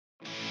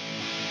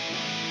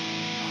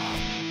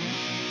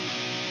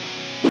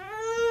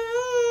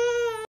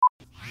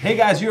Hey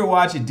guys, you're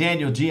watching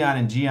Daniel, Gian,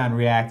 and Gian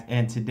React,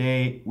 and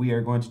today we are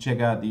going to check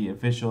out the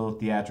official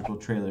theatrical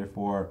trailer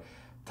for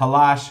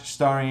Talaash,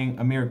 starring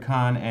Aamir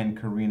Khan and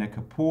Kareena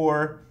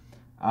Kapoor.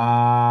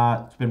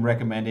 It's been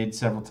recommended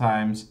several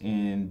times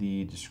in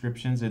the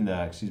descriptions, in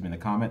the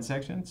comment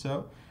section.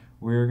 So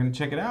we're gonna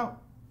check it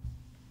out.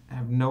 I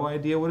have no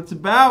idea what it's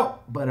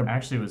about, but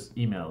Actually, it was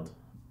emailed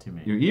to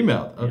me. you're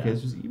emailed. Okay, Yeah.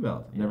 this was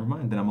emailed. Yeah. Never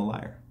mind. Then I'm a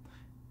liar.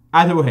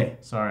 Either way,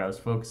 Sorry, I was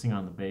focusing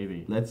on the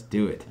baby. let's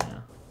do it. Yeah.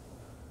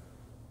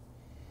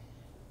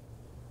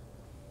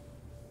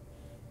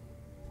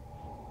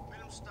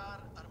 Film star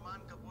अरमान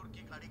कपूर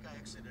की गाड़ी का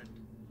accident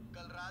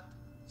कल रात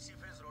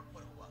सीफेज road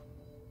पर हुआ।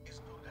 इस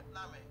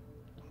दुर्घटना में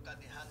उनका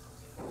देहांत हो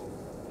गया।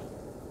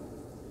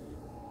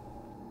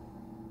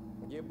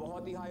 ये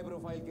बहुत ही हाई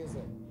प्रोफाइल केस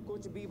है।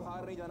 कुछ भी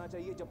बाहर नहीं जाना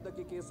चाहिए जब तक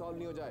ये केस सॉल्व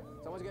नहीं हो जाए।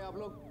 समझ गए आप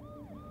लोग?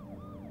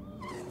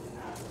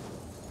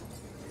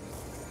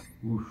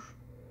 Oof.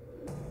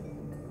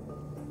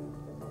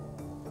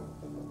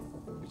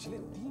 पिछले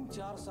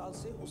 3-4 साल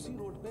से उसी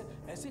रोड पे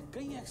ऐसे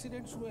कई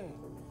एक्सीडेंट्स हुए हैं।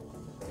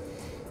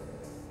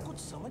 कुछ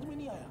समझ में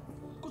नहीं आया,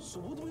 कुछ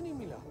सबूत भी नहीं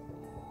मिला।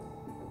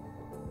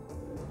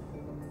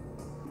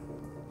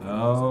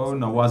 Oh,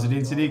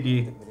 Nawazuddin Siddiqui.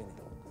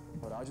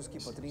 और आज उसकी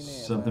पत्नी ने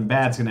Something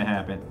bad's gonna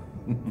happen.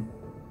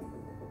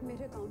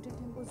 मेरे अकाउंटेंट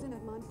ने उस दिन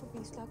अरमान को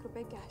 20 लाख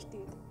रुपए कैश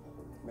दिए थे।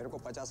 मेरे को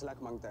 50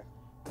 लाख मांगता है।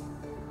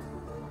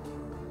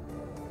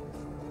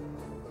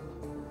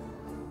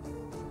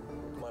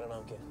 तुम्हारा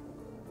नाम क्या है?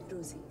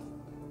 रोजी,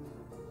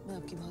 मैं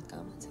आपकी बहुत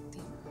काम आ सकती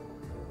हूँ।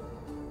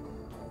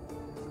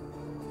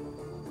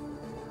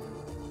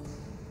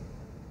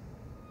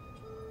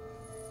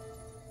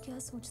 क्या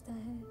सोचता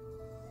है,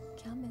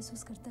 क्या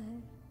महसूस करता है,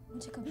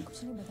 मुझे कभी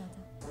कुछ नहीं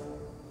बताता।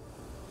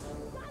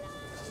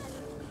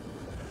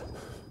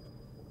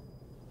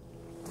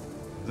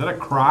 Is that a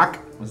croc?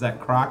 Was that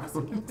croc?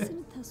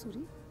 Accident था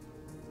सूरी।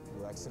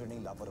 वो एक्सीडेंट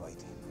नहीं, लापरवाही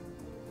थी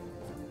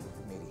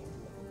मेरी।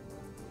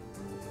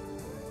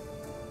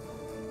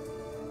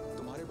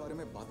 तुम्हारे बारे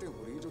में बातें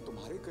हो रही है जो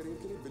तुम्हारे करियर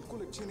के लिए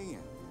बिल्कुल अच्छी नहीं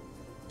है।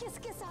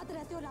 किसके साथ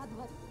रहते हो रात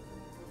भर?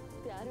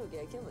 प्यार हो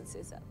गया क्या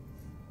मुझसे साहब?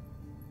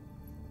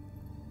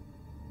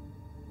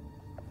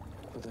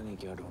 पता नहीं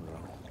क्या ढूंढ रहा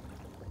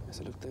हूँ।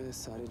 ऐसा लगता है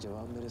सारे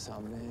जवाब मेरे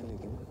सामने हैं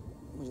लेकिन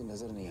मुझे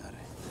नजर नहीं आ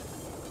रहे।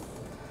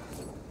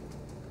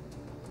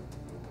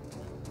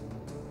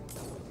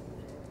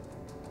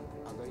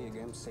 अगर ये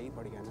गेम सही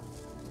पड़ गया ना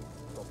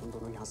तो अपन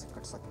दोनों यहाँ से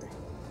कट सकते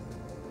हैं।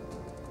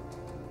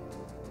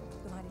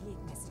 तुम्हारे लिए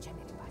एक मैसेज है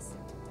मेरे पास।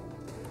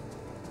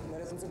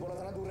 मैंने तुमसे बोला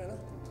था ना दूर रहना।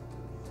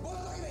 बोला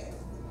था कि नहीं?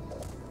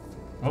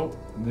 Oh,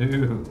 No.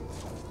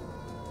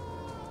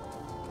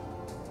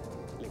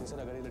 लेकिन सर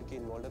अगर ये लड़की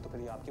इन्वॉल्व है तो फिर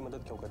ये आपकी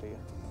मदद क्यों कर रही है?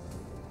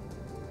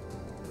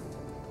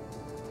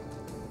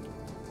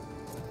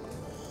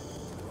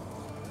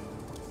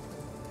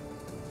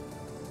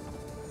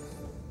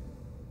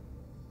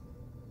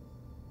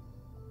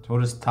 So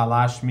what does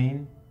Talaash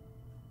mean?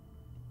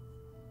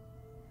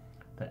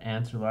 the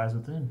answer lies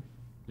within.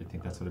 You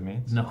think that's what it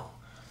means? No,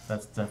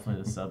 that's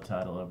definitely the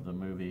subtitle of the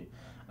movie.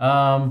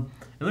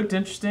 It looked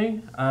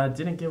interesting.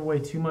 Didn't give away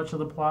too much of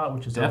the plot,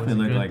 which is Definitely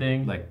always a looked good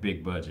thing. like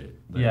big budget.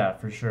 Like, Yeah,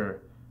 for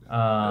sure.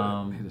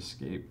 Hit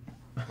escape.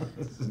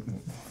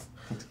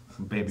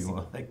 Baby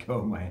won't let go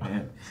of my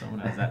hand. Someone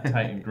has that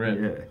tight grip.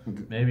 Yeah.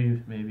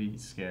 Maybe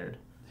he's scared.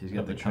 He's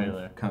got of the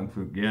trailer. kung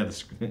fu. Yeah,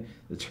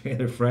 the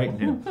trailer frightened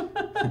him.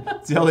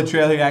 It's the only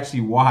trailer he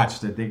actually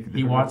watched. I think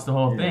He watched the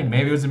whole Yeah. thing.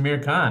 Maybe it was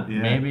Aamir Khan.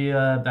 Yeah. Maybe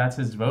that's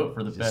his vote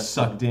for the Just best.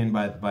 sucked in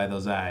by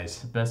those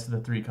eyes. Best of the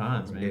three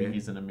Khans. Maybe Yeah.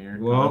 he's an Aamir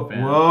Whoa, Khan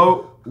fan.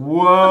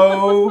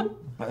 whoa.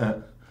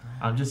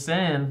 I'm just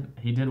saying,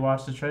 he did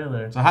watch the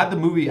trailer. So how'd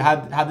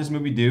this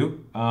movie do?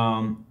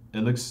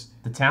 It looks,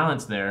 The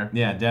talent's there.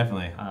 yeah,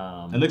 definitely.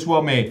 Um, It looks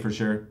well made for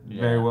sure.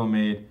 Very Yeah. well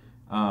made.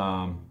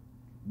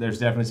 There's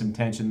definitely some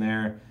tension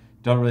there.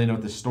 Don't really know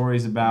what the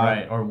story's about.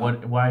 Right, or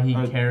why he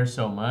or- cares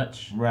so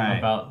much Right.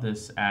 about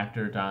this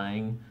actor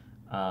dying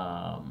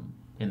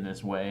in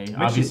this way.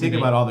 Makes you think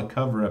about all the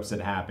cover-ups that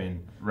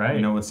happen. Right.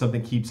 You know, when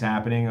something keeps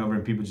happening over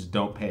and people just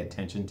don't pay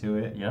attention to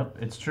it. Yep,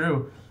 it's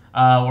true.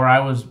 Where I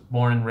was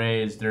born and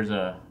raised, there's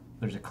a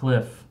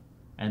cliff,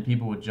 and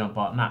people would jump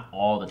off. Not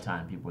all the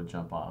time people would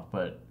jump off,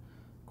 but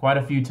quite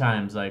a few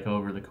times, like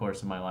over the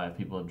course of my life,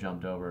 people have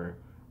jumped over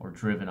or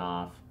driven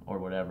off or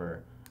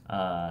whatever.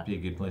 Be a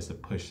good place to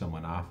push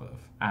someone off of.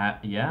 I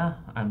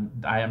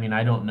mean,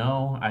 I don't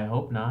know. I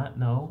hope not.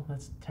 No,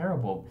 that's a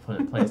terrible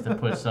place to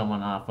push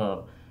someone off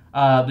of.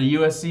 The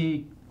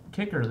USC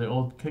kicker, the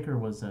old kicker,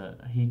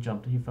 he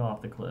fell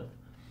off the cliff.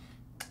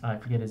 I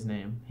forget his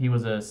name. He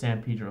was a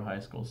San Pedro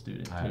High School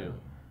student too,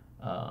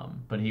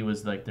 but he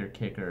was like their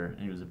kicker,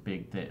 and it was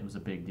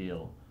a big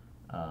deal.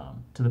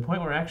 To the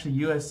point where actually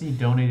USC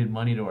donated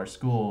money to our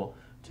school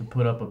to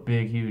put up a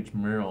big, huge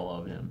mural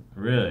of him.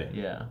 Really?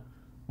 Yeah,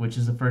 which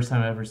is the first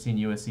time I've ever seen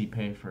USC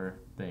pay for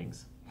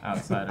things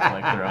outside of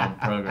like their own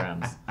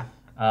programs.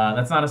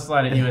 That's not a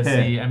slight at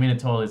USC. I mean, it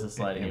totally is a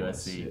slight at It was,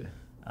 USC.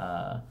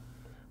 yeah.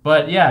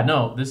 But yeah,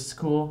 no, this is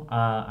cool.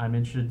 I'm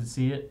interested to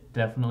see it,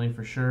 definitely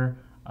for sure.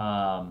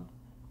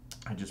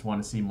 I just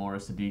want to see more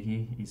of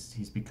Siddiqui.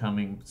 He's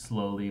becoming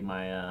slowly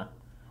my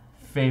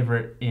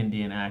favorite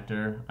Indian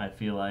actor. I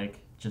feel like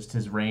just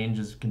his range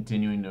is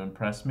continuing to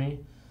impress me.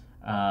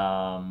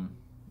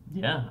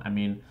 Yeah, I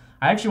mean,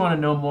 I actually want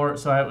to know more.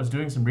 So I was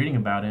doing some reading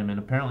about him, and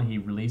apparently he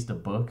released a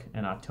book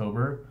in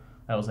October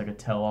that was like a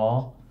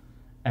tell-all,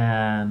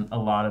 and a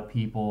lot of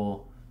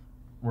people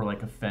were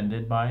like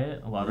offended by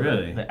it. A lot of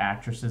the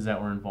actresses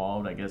that were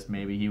involved, I guess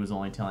maybe he was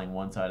only telling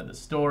one side of the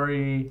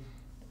story,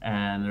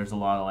 and there's a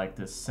lot of like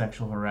this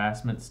sexual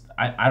harassment.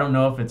 I don't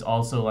know if it's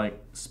also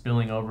like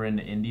spilling over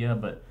into India,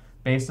 but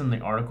based on the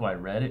article I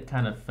read, it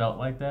kind of felt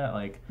like that.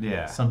 Like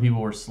some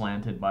people were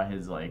slanted by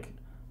his like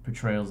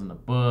portrayals in the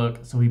book,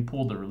 so he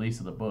pulled the release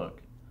of the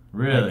book.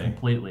 Really? Like,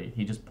 completely.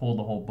 He just pulled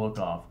the whole book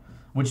off,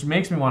 which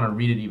makes me want to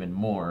read it even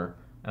more.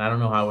 And I don't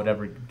know how I would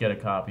ever get a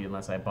copy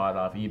unless I bought it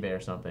off eBay or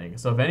something.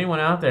 So if anyone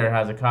out there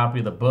has a copy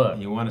of the book,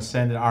 you want to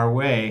send it our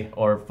way,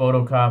 or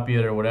photocopy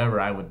it or whatever,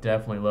 I would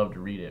definitely love to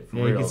read it. For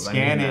real. You can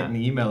scan it and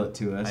email it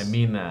to us. I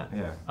mean that.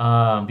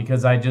 Yeah.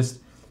 Because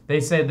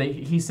they said that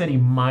he said he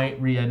might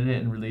re-edit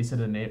it and release it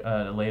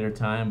at a later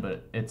time,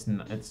 but it's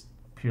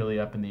purely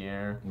up in the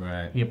air.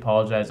 Right. He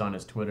apologized on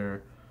his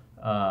Twitter.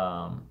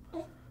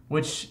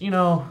 Which,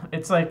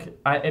 it's like,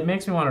 it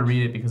makes me want to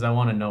read it because I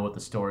want to know what the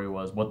story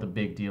was, what the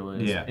big deal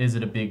is. Yeah. Is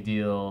it a big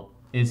deal?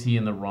 Is he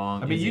in the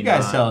wrong? I mean, you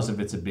guys tell us if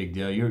it's a big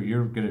deal.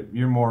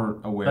 You're more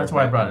aware. That's of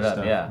why that I brought kind it of up.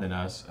 stuff Yeah. Than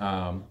us.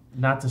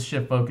 Not to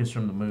shift focus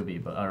from the movie,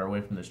 or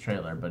away from this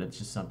trailer, but it's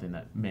just something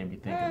that made me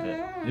think of it.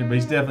 Yeah, but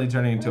he's definitely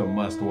turning into a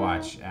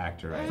must-watch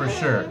actor. For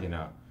sure.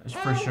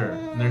 For sure.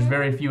 And there's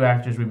very few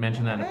actors. We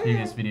mentioned that in a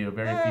previous video.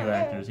 Very few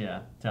actors. Yeah.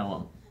 Tell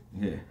them.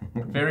 Yeah.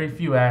 Very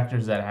few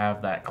actors that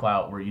have that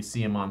clout where you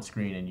see them on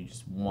screen and you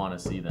just want to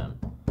see them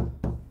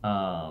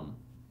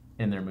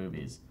in their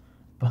movies.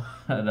 But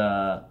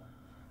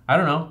I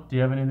don't know. Do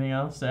you have anything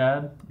else to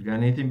add? You got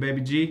anything,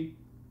 baby G?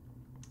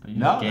 You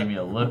just gave me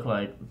a look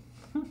like,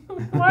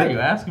 why are you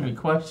asking me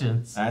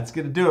questions? That's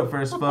going to do it for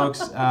us,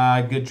 folks.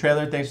 Good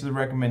trailer. Thanks for the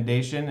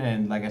recommendation.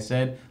 And like I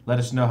said, let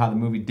us know how the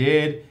movie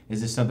did. Is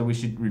this something we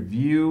should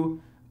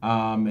review?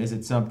 Is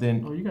it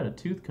something? Oh, you got a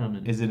tooth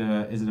coming. Is it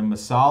a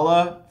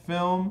masala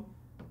film?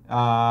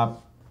 I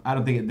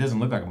don't think it doesn't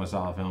look like a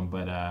masala film,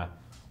 but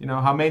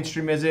how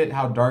mainstream is it?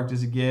 How dark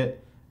does it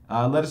get?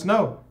 Let us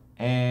know.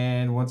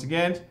 And once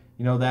again,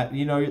 you know the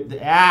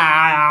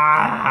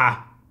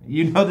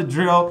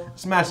drill.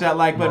 Smash that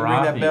like button,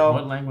 ring that bell.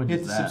 What language hit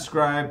is the that?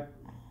 subscribe.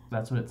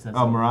 That's what it says.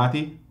 Oh,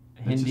 Marathi.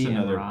 Hindi and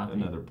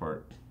another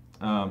part.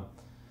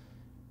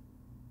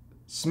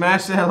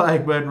 Smash that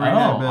like button, ring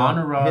that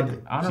bell.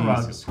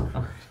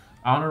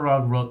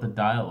 Anurag wrote the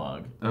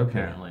dialogue. Okay.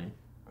 Apparently.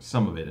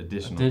 Some of it,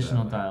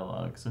 additional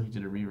dialogue. So he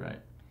did a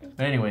rewrite.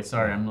 But anyway,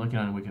 sorry, I'm looking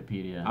on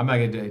Wikipedia. I'm not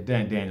gonna do it.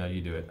 Daniel,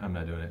 you do it. I'm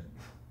not doing it.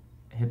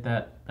 Hit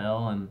that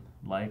bell and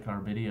like our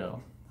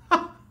video.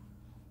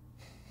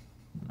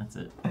 That's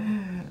it.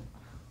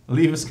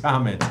 Leave us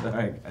comments. All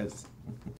right, guys.